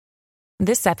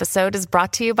This episode is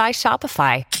brought to you by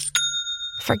Shopify.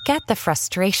 Forget the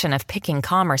frustration of picking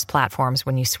commerce platforms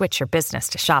when you switch your business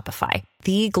to Shopify,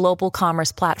 the global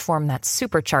commerce platform that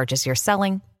supercharges your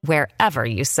selling wherever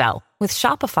you sell. With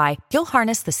Shopify, you'll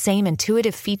harness the same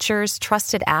intuitive features,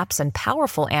 trusted apps, and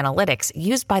powerful analytics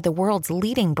used by the world's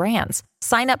leading brands.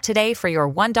 Sign up today for your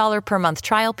 $1 per month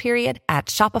trial period at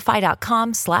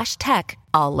shopify.com/tech,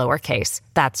 all lowercase.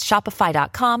 That's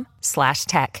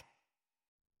shopify.com/tech.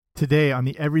 Today on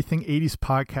the Everything 80s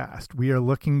podcast, we are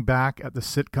looking back at the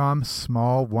sitcom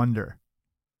Small Wonder.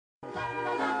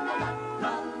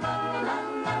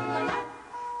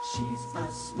 She's a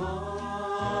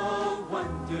small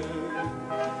wonder,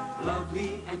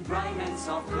 lovely and bright and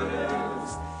soft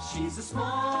curves. She's a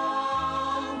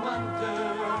small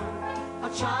wonder, a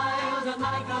child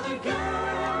unlike other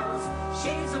girls.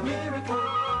 She's a miracle,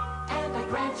 and I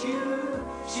grant you,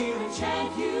 she'll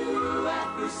enchant you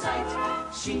at first sight.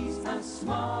 She's a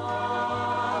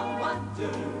small wonder,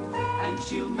 and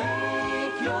she'll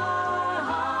make your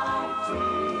heart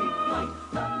take flight.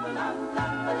 La la la la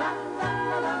la la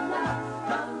la la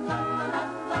la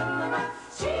la la.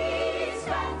 She's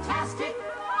fantastic,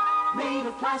 made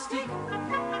of plastic,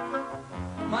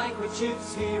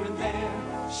 microchips here and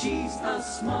there. She's a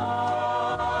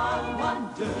small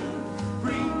wonder,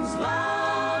 brings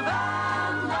love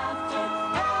and laughter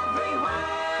everywhere.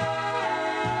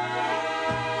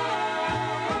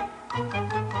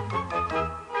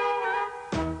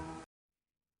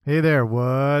 Hey there,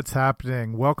 what's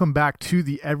happening? Welcome back to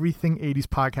the Everything 80s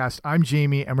podcast. I'm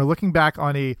Jamie, and we're looking back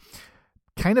on a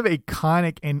kind of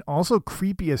iconic and also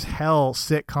creepy as hell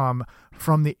sitcom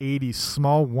from the 80s,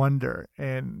 Small Wonder.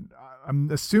 And I'm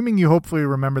assuming you hopefully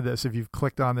remember this if you've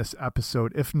clicked on this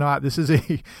episode. If not, this is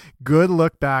a good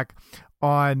look back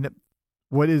on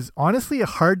what is honestly a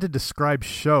hard to describe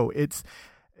show. It's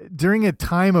during a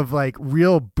time of like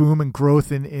real boom and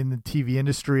growth in the TV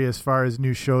industry as far as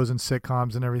new shows and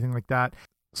sitcoms and everything like that.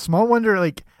 Small Wonder,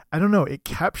 like, I don't know, it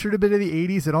captured a bit of the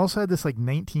 80s. It also had this like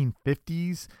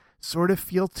 1950s sort of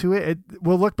feel to it.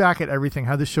 We'll look back at everything,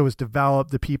 how the show was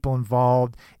developed, the people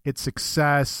involved, its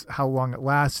success, how long it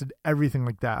lasted, everything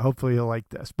like that. Hopefully you'll like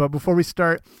this. But before we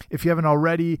start, if you haven't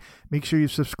already, make sure you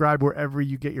subscribe wherever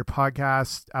you get your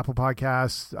podcasts, Apple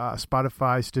Podcasts,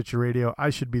 Spotify, Stitcher Radio. I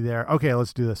should be there. Okay,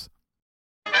 let's do this.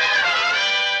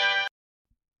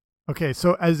 Okay,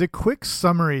 so as a quick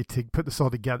summary to put this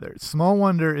all together, Small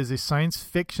Wonder is a science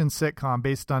fiction sitcom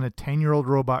based on a 10-year-old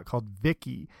robot called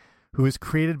Vicky, who is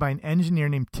created by an engineer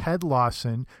named Ted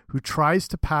Lawson, who tries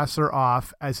to pass her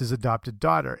off as his adopted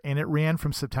daughter. And it ran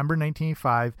from September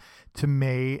 1985 to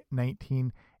May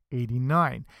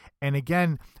 1989. And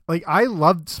again, like, I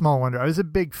loved Small Wonder. I was a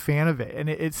big fan of it. And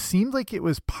it seemed like it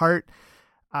was part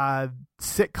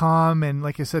sitcom and,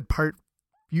 like I said, part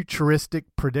futuristic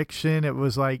prediction. It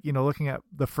was like, you know, looking at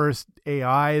the first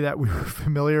AI that we were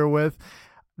familiar with.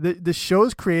 The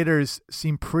show's creators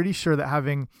seem pretty sure that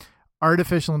having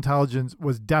artificial intelligence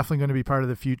was definitely going to be part of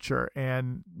the future,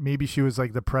 and maybe she was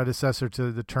like the predecessor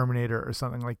to the Terminator or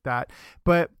something like that.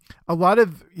 But a lot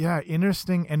of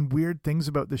interesting and weird things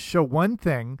about the show. One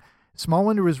thing, Small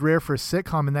Wonder was rare for a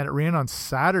sitcom in that it ran on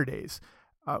Saturdays,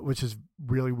 which is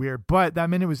really weird, but that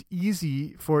meant it was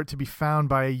easy for it to be found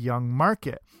by a young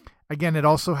market. Again, it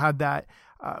also had that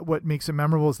what makes it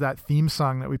memorable is that theme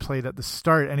song that we played at the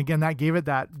start, and again, that gave it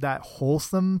that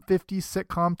wholesome 50s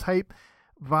sitcom type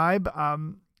vibe.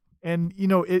 And you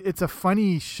know, it's a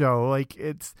funny show. Like,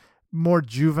 it's more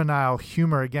juvenile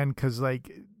humor again, because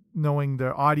like knowing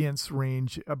the audience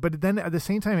range, but then at the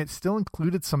same time it still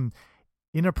included some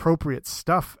inappropriate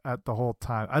stuff at the whole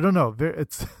time. I don't know,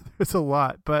 it's a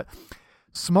lot. But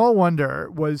Small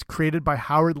Wonder was created by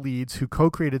Howard Leeds, who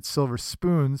co-created Silver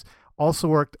Spoons, also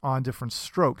worked on Different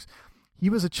Strokes. He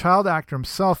was a child actor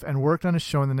himself and worked on a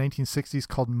show in the 1960s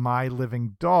called My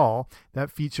Living Doll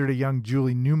that featured a young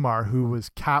Julie Newmar, who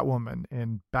was Catwoman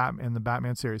in the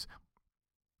Batman series.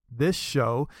 This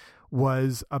show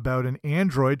was about an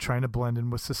android trying to blend in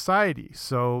with society,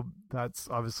 so that's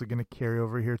obviously going to carry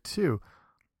over here too.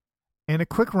 And a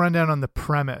quick rundown on the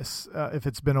premise, if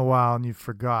it's been a while and you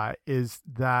forgot, is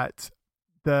that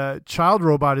the child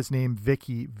robot is named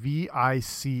Vicky,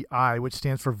 V-I-C-I, which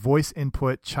stands for Voice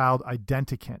Input Child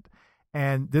Identicant.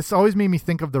 And this always made me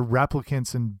think of the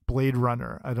replicants in Blade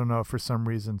Runner. I don't know, for some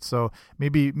reason. So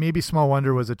maybe Small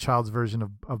Wonder was a child's version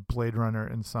of Blade Runner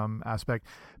in some aspect.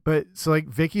 But so like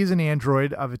Vicky is an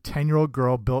android of a 10-year-old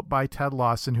girl built by Ted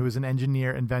Lawson, who is an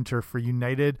engineer inventor for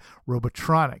United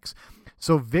Robotronics.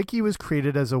 So Vicky was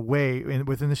created as a way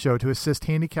within the show to assist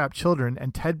handicapped children,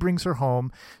 and Ted brings her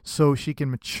home so she can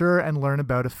mature and learn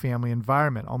about a family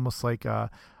environment, almost like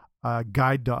a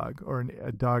guide dog or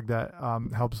a dog that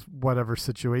helps whatever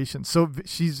situation. So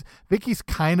Vicky's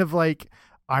kind of like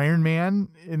Iron Man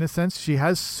in a sense. She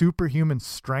has superhuman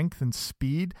strength and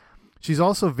speed. She's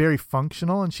also very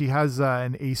functional, and she has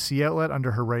an AC outlet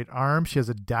under her right arm. She has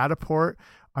a data port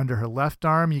under her left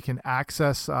arm. You can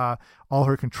access all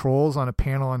her controls on a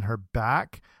panel on her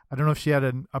back. I don't know if she had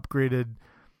an upgraded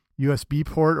USB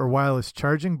port or wireless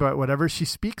charging, but whatever. She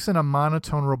speaks in a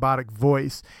monotone robotic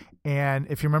voice, and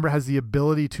if you remember, has the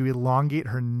ability to elongate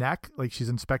her neck like she's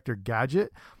Inspector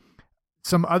Gadget.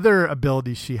 Some other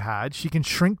abilities she had: she can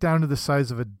shrink down to the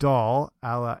size of a doll,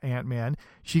 a la Ant-Man.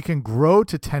 She can grow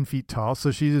to 10 feet tall,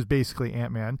 so she is basically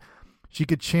Ant-Man. She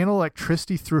could channel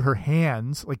electricity through her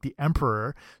hands like the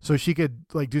Emperor, so she could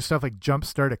like do stuff like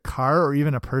jumpstart a car or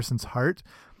even a person's heart.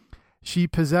 She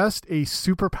possessed a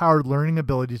superpowered learning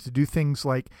ability to do things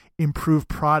like improve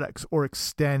products or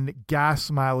extend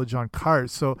gas mileage on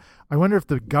cars. So I wonder if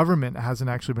the government hasn't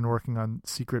actually been working on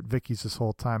secret Vickies this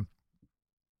whole time.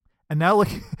 And now, look,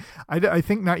 I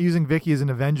think not using Vicky as an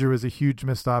Avenger was a huge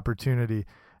missed opportunity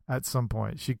at some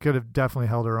point. She could have definitely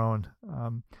held her own.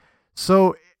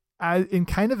 So in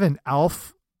kind of an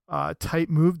Alf type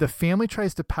move, the family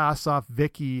tries to pass off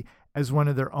Vicky as one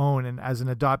of their own and as an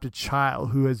adopted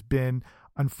child who has been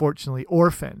unfortunately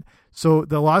orphaned. So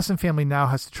the Lawson family now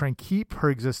has to try and keep her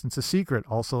existence a secret,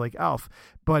 also like Alf.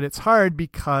 But it's hard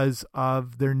because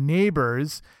of their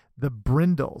neighbors, the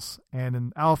Brindles, and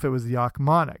in Alf it was the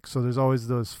Achmonic, so there's always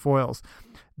those foils.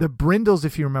 The Brindles,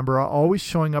 if you remember, are always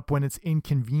showing up when it's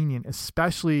inconvenient,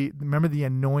 especially, remember the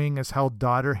annoying as hell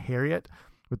daughter Harriet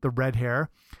with the red hair?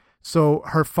 So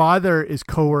her father is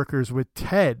co-workers with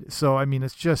Ted, so I mean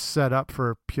it's just set up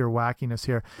for pure wackiness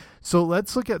here. So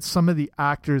let's look at some of the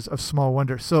actors of Small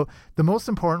Wonder. So the most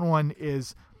important one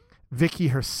is Vicky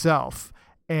herself.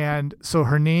 And so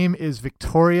her name is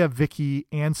Victoria Vicky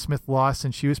Ann Smith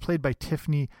Lawson. She was played by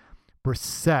Tiffany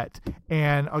Brissett.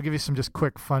 And I'll give you some just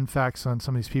quick fun facts on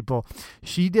some of these people.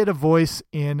 She did a voice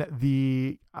in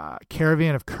the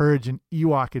Caravan of Courage and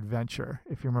Ewok Adventure,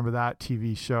 if you remember that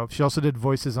TV show. She also did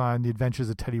voices on The Adventures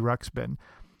of Teddy Ruxpin.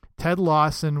 Ted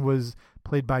Lawson was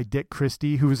played by Dick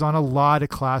Christie, who was on a lot of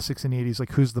classics in the 80s,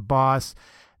 like Who's the Boss,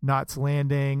 Knots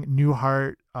Landing,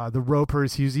 Newhart, The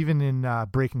Ropers. He was even in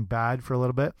Breaking Bad for a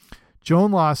little bit.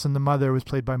 Joan Lawson, the mother, was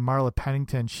played by Marla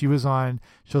Pennington. She was on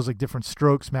shows like Different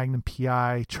Strokes, Magnum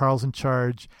P.I., Charles in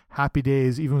Charge, Happy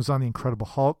Days, even was on The Incredible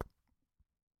Hulk.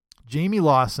 Jamie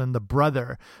Lawson, the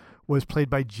brother, was played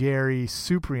by Jerry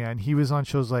Suprian. He was on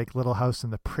shows like Little House in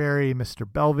the Prairie,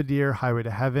 Mr. Belvedere, Highway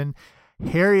to Heaven.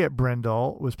 Harriet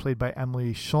Brindle was played by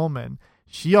Emily Schulman.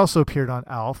 She also appeared on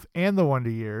Alf and The Wonder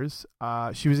Years.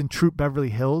 She was in Troop Beverly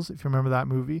Hills, if you remember that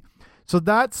movie. So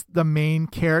that's the main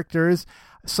characters.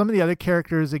 Some of the other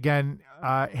characters, again,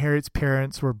 Harriet's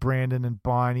parents were Brandon and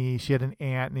Bonnie. She had an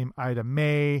aunt named Ida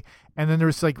May. And then there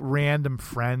was like random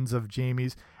friends of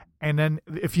Jamie's. And then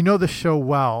if you know the show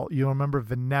well, you'll remember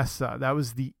Vanessa. That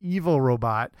was the evil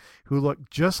robot who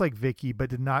looked just like Vicky but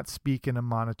did not speak in a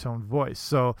monotone voice.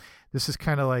 So this is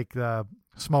kind of like the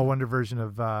Small Wonder version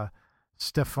of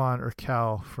Stefan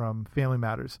Urkel from Family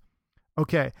Matters.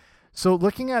 Okay, so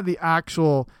looking at the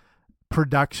actual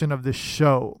production of the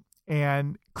show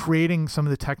and creating some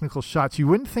of the technical shots, you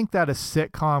wouldn't think that a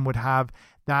sitcom would have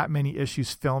that many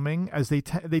issues filming, as they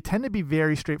tend to be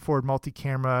very straightforward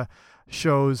multi-camera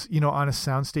shows, you know, on a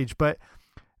soundstage. But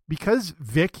because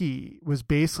Vicky was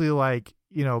basically like,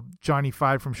 you know, Johnny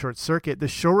Five from Short Circuit, the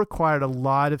show required a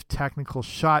lot of technical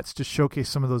shots to showcase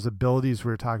some of those abilities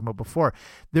we were talking about before.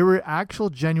 There were actual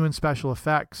genuine special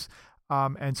effects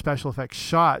and special effects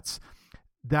shots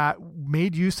that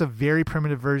made use of very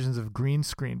primitive versions of green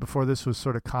screen before this was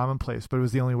sort of commonplace, but it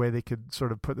was the only way they could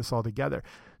sort of put this all together.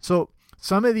 So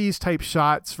some of these type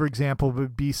shots, for example,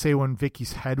 would be, say, when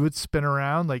Vicky's head would spin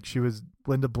around, like she was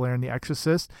Linda Blair in The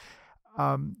Exorcist.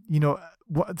 You know,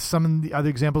 some of the other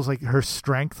examples, like her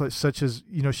strength, such as,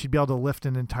 you know, she'd be able to lift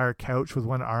an entire couch with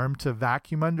one arm to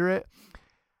vacuum under it.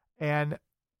 And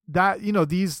that, you know,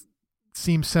 these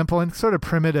seem simple and sort of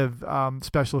primitive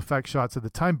special effects shots at the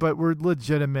time, but were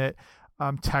legitimate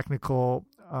technical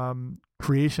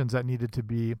creations that needed to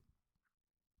be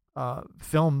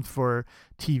filmed for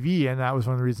TV, and that was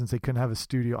one of the reasons they couldn't have a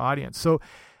studio audience. So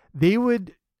they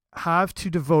would have to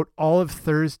devote all of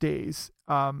Thursdays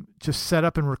just set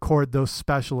up and record those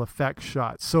special effects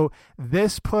shots. So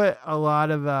this put a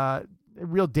lot of a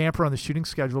real damper on the shooting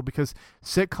schedule, because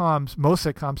most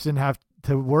sitcoms didn't have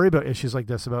to worry about issues like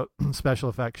this about special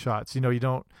effects shots. You know, you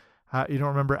don't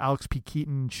remember Alex P.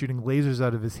 Keaton shooting lasers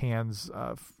out of his hands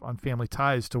on Family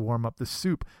Ties to warm up the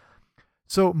soup.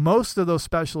 So most of those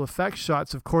special effects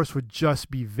shots, of course, would just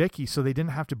be Vicky, so they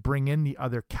didn't have to bring in the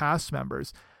other cast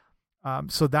members.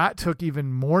 So that took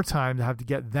even more time to have to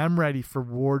get them ready for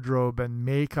wardrobe and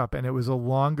makeup, and it was a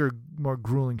longer, more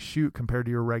grueling shoot compared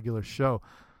to your regular show.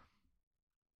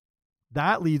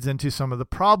 That leads into some of the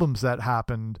problems that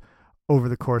happened over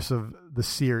the course of the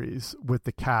series with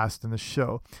the cast and the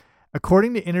show.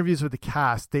 According to interviews with the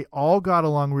cast, they all got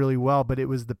along really well, but it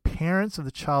was the parents of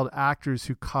the child actors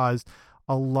who caused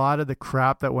a lot of the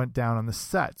crap that went down on the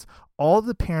sets. All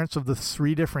the parents of the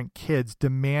 3 different kids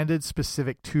demanded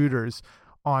specific tutors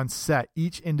on set,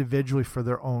 each individually for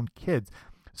their own kids.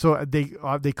 So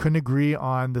they couldn't agree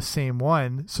on the same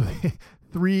one, so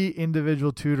 3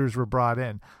 individual tutors were brought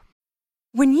in.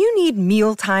 When you need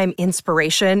mealtime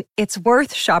inspiration, it's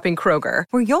worth shopping Kroger,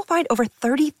 where you'll find over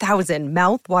 30,000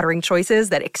 mouth-watering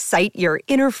choices that excite your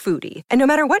inner foodie. And no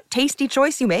matter what tasty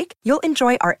choice you make, you'll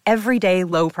enjoy our everyday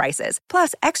low prices,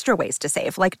 plus extra ways to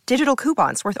save, like digital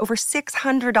coupons worth over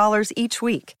 $600 each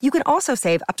week. You can also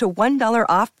save up to $1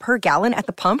 off per gallon at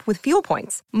the pump with fuel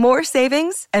points. More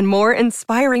savings and more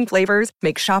inspiring flavors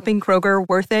make shopping Kroger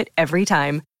worth it every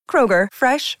time. Kroger,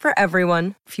 fresh for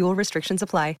everyone. Fuel restrictions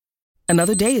apply.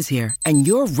 Another day is here, and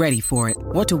you're ready for it.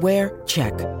 What to wear?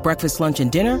 Check. Breakfast, lunch, and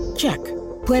dinner? Check.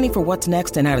 Planning for what's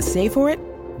next and how to save for it?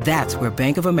 That's where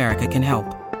Bank of America can help.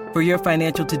 For your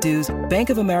financial to-dos, Bank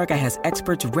of America has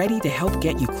experts ready to help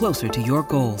get you closer to your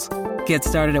goals. Get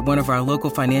started at one of our local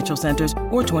financial centers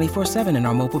or 24/7 in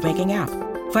our mobile banking app.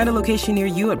 Find a location near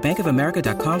you at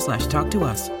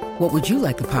bankofamerica.com/talktous. What would you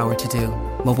like the power to do?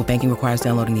 Mobile banking requires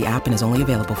downloading the app and is only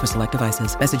available for select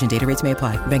devices. Message and data rates may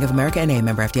apply. Bank of America NA,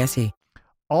 member FDIC.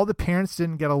 All the parents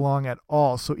didn't get along at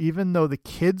all. So even though the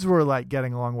kids were like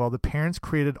getting along well, the parents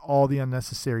created all the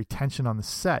unnecessary tension on the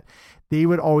set. They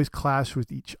would always clash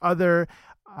with each other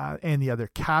and the other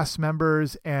cast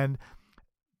members, and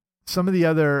some of the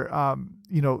other,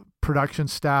 production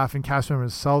staff and cast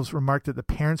members themselves remarked that the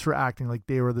parents were acting like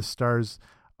they were the stars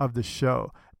of the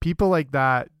show. People like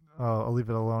that, I'll leave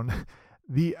it alone.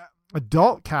 The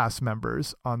adult cast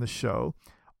members on the show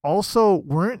also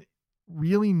weren't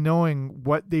really knowing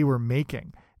what they were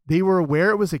making. They were aware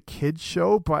it was a kid's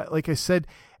show, but like I said,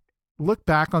 look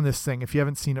back on this thing if you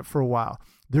haven't seen it for a while.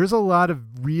 There's a lot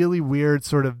of really weird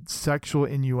sort of sexual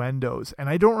innuendos, and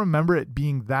I don't remember it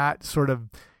being that sort of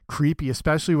creepy,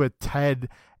 especially with Ted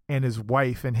and his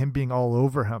wife and him being all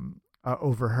over him,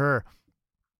 over her.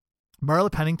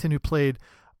 Marla Pennington, who played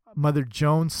Mother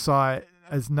Jones, saw it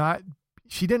as not,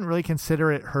 she didn't really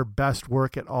consider it her best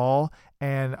work at all,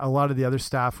 and a lot of the other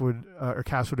staff would or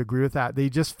cast would agree with that. They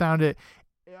just found it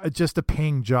just a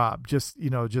paying job, just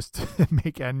to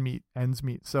make ends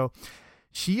meet. So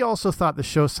she also thought the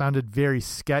show sounded very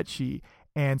sketchy,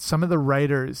 and some of the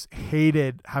writers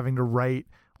hated having to write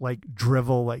like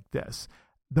drivel like this.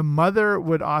 The mother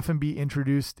would often be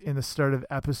introduced in the start of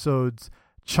episodes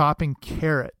chopping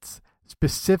carrots,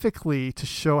 specifically to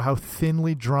show how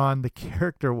thinly drawn the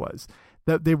character was.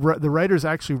 That the writers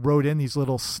actually wrote in these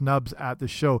little snubs at the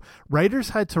show. Writers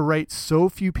had to write so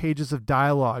few pages of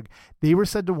dialogue, they were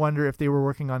said to wonder if they were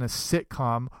working on a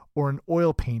sitcom or an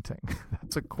oil painting.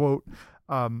 That's a quote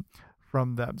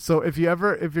from them. So if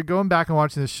you're going back and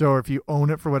watching this show, or if you own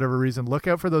it for whatever reason, look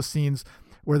out for those scenes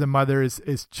where the mother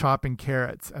is chopping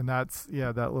carrots, and that's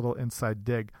that little inside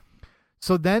dig.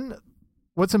 So then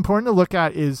what's important to look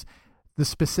at is the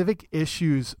specific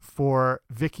issues for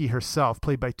Vicky herself,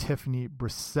 played by Tiffany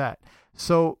Brissett.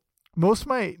 So most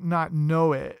might not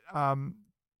know it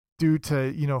due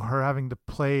to her having to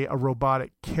play a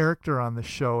robotic character on the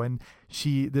show, and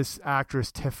this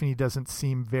actress Tiffany doesn't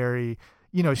seem very,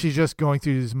 she's just going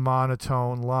through these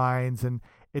monotone lines, and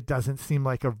it doesn't seem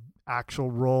like a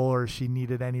actual role or she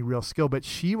needed any real skill. But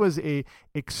she was a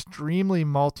extremely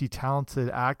multi-talented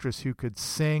actress who could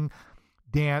sing,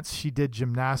 dance, she did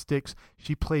gymnastics,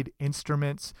 she played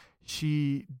instruments,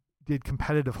 she did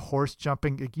competitive horse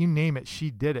jumping, like, you name it, she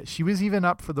did it. She was even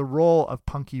up for the role of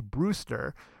Punky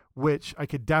Brewster, which I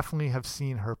could definitely have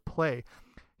seen her play.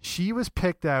 She was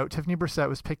picked out, Tiffany Brissett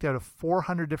was picked out of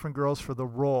 400 different girls for the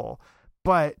role,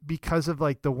 but because of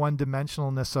like the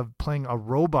one-dimensionalness of playing a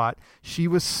robot, she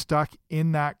was stuck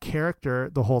in that character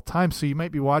the whole time. So you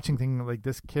might be watching thinking like,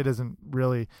 this kid isn't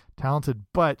really talented,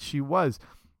 but she was.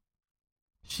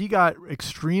 She got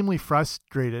extremely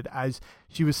frustrated as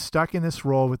she was stuck in this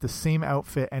role with the same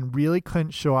outfit and really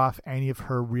couldn't show off any of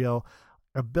her real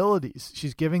abilities.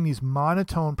 She's giving these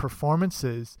monotone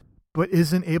performances, but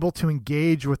isn't able to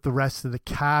engage with the rest of the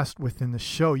cast within the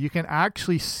show. You can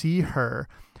actually see her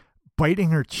biting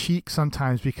her cheek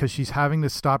sometimes because she's having to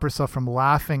stop herself from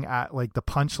laughing at like the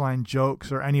punchline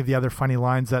jokes or any of the other funny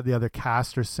lines that the other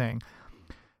cast are saying.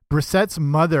 Brissette's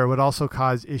mother would also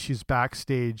cause issues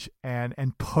backstage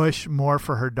and push more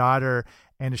for her daughter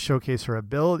and to showcase her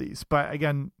abilities. But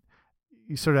again,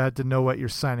 you sort of had to know what you're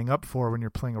signing up for when you're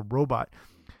playing a robot.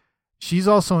 She's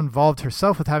also involved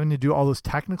herself with having to do all those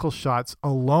technical shots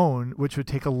alone, which would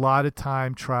take a lot of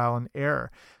time, trial, and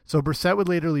error. So Brissette would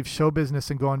later leave show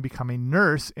business and go on to become a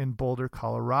nurse in Boulder,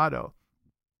 Colorado.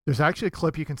 There's actually a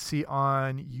clip you can see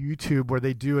on YouTube where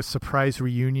they do a surprise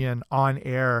reunion on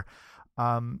air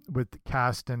with the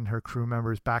cast and her crew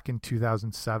members back in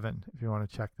 2007, if you want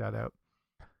to check that out.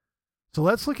 So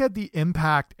let's look at the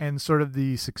impact and sort of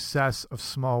the success of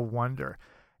Small Wonder.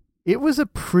 It was a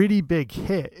pretty big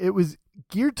hit. It was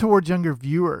geared towards younger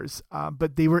viewers,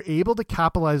 but they were able to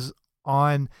capitalize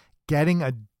on getting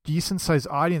a decent sized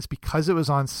audience because it was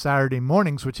on Saturday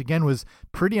mornings, which again was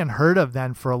pretty unheard of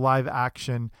then for a live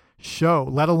action show,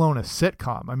 let alone a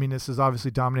sitcom. I mean, this is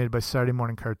obviously dominated by Saturday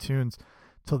morning cartoons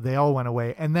till they all went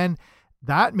away. And then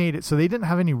that made it so they didn't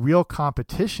have any real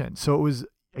competition. So it was,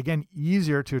 again,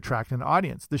 easier to attract an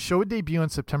audience. The show would debut on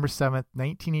September 7th,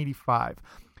 1985.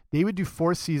 They would do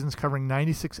 4 seasons covering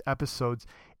 96 episodes,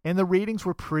 and the ratings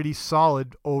were pretty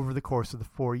solid over the course of the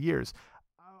 4 years.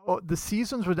 The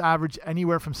seasons would average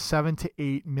anywhere from 7 to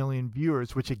 8 million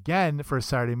viewers, which again, for a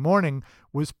Saturday morning,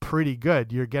 was pretty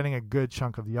good. You're getting a good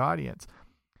chunk of the audience.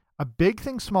 A big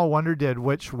thing Small Wonder did,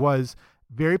 which was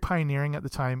very pioneering at the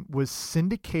time, was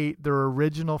syndicate their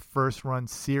original first run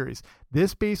series.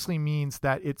 This basically means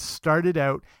that it started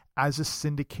out as a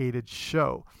syndicated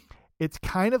show. It's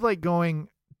kind of like going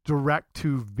direct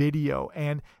to video,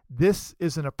 and this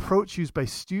is an approach used by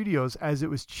studios as it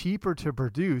was cheaper to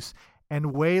produce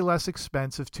and way less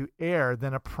expensive to air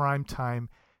than a primetime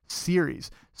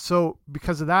series. So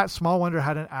because of that, Small Wonder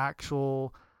had an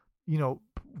actual,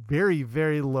 very,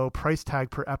 very low price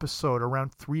tag per episode,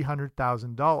 around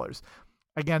 $300,000.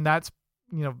 Again, that's,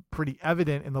 pretty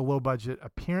evident in the low budget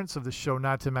appearance of the show,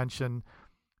 not to mention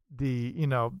the,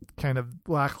 kind of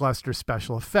lackluster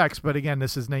special effects. But again,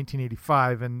 this is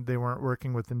 1985 and they weren't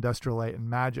working with Industrial Light and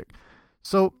Magic.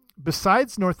 So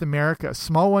besides North America,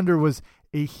 Small Wonder was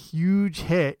a huge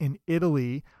hit in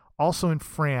Italy, also in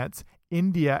France,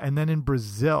 India, and then in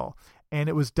Brazil. And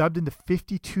it was dubbed into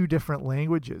 52 different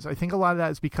languages. I think a lot of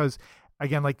that is because,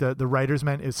 again, like the writer's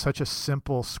ment is such a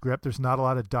simple script. There's not a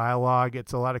lot of dialogue.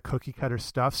 It's a lot of cookie cutter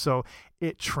stuff. So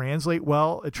it translates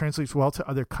well. It translates well to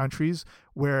other countries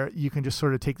where you can just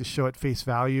sort of take the show at face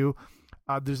value.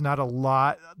 There's not a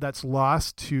lot that's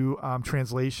lost to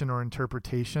translation or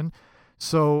interpretation.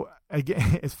 So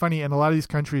again, it's funny. In a lot of these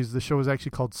countries, the show was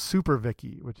actually called Super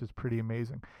Vicky, which is pretty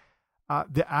amazing.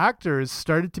 The actors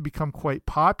started to become quite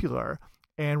popular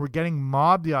and were getting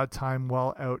mobbed the odd time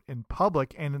while out in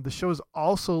public. And the show is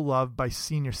also loved by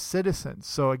senior citizens.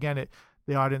 So again,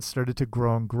 the audience started to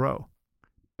grow and grow.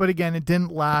 But again, it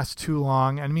didn't last too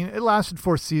long. I mean, it lasted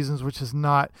 4 seasons, which is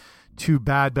not too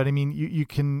bad. But I mean, you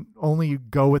can only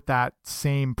go with that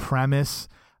same premise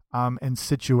and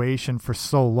situation for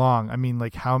so long. I mean,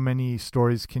 like, how many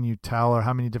stories can you tell, or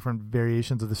how many different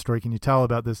variations of the story can you tell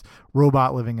about this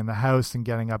robot living in the house and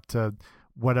getting up to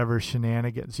whatever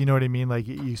shenanigans? You know what I mean? Like,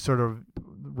 you sort of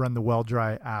run the well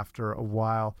dry after a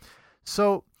while.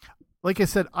 So, like I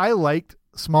said, I liked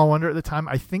Small Wonder at the time.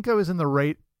 I think I was in the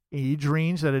right age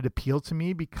range that it appealed to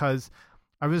me because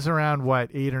I was around,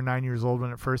 8 or 9 years old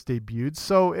when it first debuted.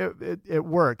 So it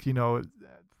worked,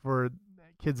 for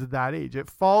kids at that age. It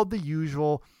followed the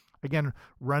usual, again,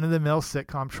 run-of-the-mill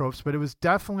sitcom tropes, but it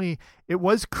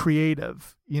was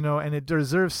creative, and it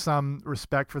deserves some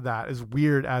respect for that, as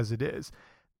weird as it is.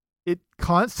 It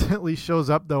constantly shows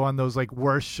up, though, on those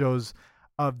worst shows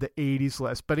of the 80s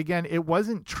list. But again, it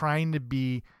wasn't trying to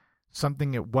be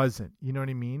something it wasn't. You know what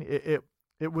I mean?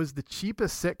 It was the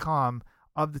cheapest sitcom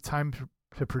of the time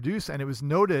to produce, and it was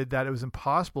noted that it was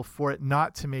impossible for it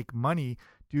not to make money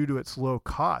due to its low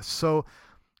cost. So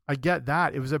I get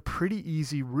that. It was a pretty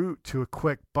easy route to a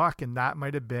quick buck, and that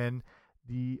might have been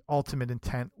the ultimate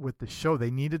intent with the show.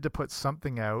 They needed to put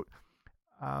something out,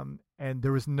 and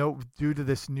there was due to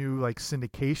this new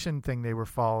syndication thing they were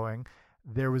following,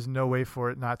 there was no way for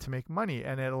it not to make money,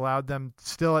 and it allowed them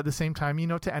still at the same time,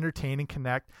 to entertain and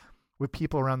connect with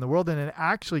people around the world, and it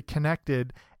actually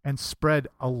connected and spread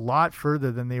a lot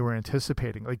further than they were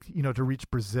anticipating. To reach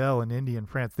Brazil and India and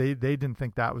France, they didn't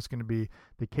think that was going to be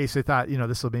the case. They thought,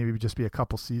 this will maybe just be a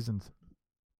couple seasons.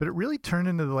 But it really turned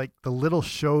into the little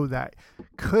show that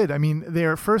could. I mean, they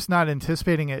were first not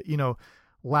anticipating it,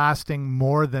 lasting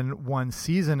more than one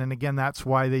season. And again, that's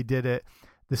why they did it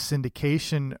the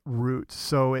syndication route.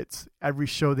 So it's every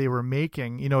show they were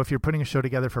making, you know, if you're putting a show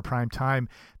together for prime time,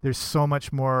 there's so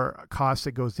much more cost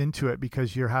that goes into it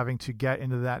because you're having to get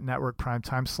into that network prime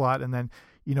time slot and then,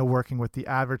 you know, working with the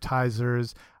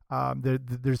advertisers.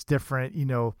 There's different, you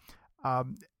know,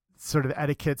 sort of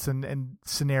etiquettes and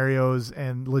scenarios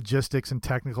and logistics and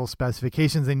technical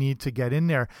specifications they need to get in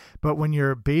there. But when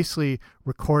you're basically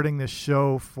recording this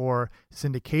show for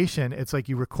syndication, it's like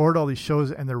you record all these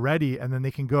shows and they're ready and then they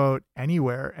can go out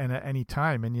anywhere and at any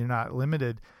time and you're not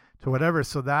limited to whatever.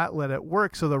 So that let it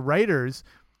work. So the writers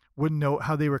would note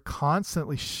how they were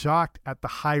constantly shocked at the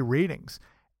high ratings.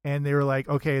 And they were like,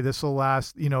 okay, this will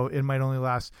last, you know, it might only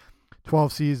last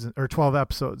 12 seasons or 12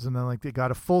 episodes, and then like they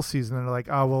got a full season and they're like,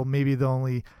 oh well, maybe they'll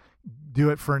only do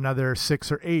it for another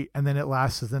 6 or 8, and then it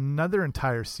lasts as another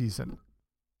entire season.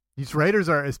 These writers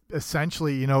are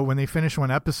essentially, you know, when they finish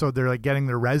one episode, they're like getting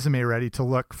their resume ready to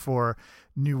look for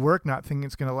new work, not thinking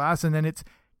it's going to last, and then it's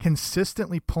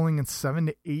consistently pulling in 7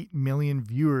 to 8 million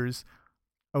viewers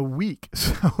a week.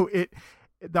 So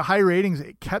the high ratings,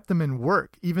 it kept them in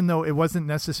work, even though it wasn't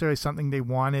necessarily something they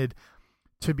wanted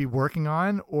to be working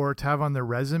on or to have on their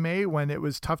resume, when it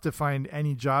was tough to find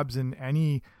any jobs in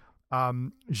any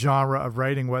genre of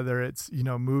writing, whether it's, you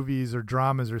know, movies or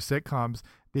dramas or sitcoms.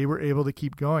 They were able to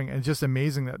keep going. And it's just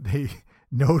amazing that they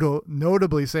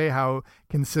notably say how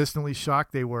consistently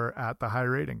shocked they were at the high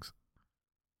ratings.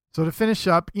 So to finish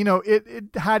up, you know, it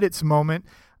had its moment.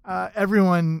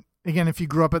 Everyone, again, if you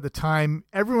grew up at the time,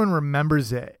 everyone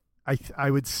remembers it.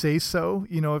 I would say so.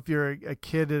 You know, if you're a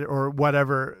kid or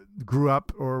whatever, grew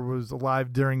up or was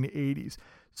alive during the 80s.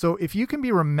 So if you can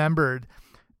be remembered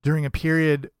during a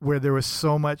period where there was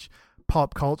so much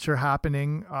pop culture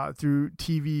happening through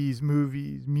TVs,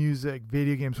 movies, music,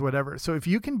 video games, whatever. So if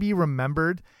you can be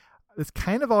remembered, that's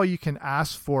kind of all you can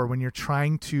ask for when you're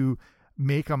trying to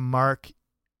make a mark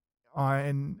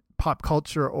on pop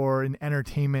culture or in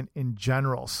entertainment in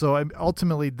general. So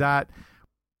ultimately that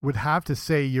would have to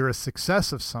say you're a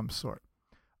success of some sort.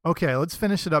 Okay, let's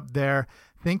finish it up there.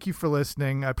 Thank you for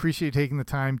listening. I appreciate you taking the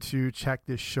time to check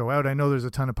this show out. I know there's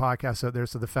a ton of podcasts out there,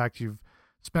 so the fact you've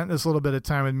spent this little bit of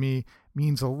time with me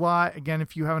means a lot. Again,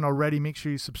 if you haven't already, make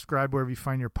sure you subscribe wherever you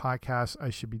find your podcasts.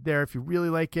 I should be there. If you really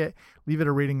like it, leave it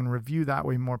a rating and review. That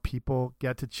way more people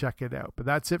get to check it out. But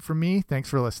that's it for me. Thanks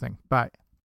for listening. Bye.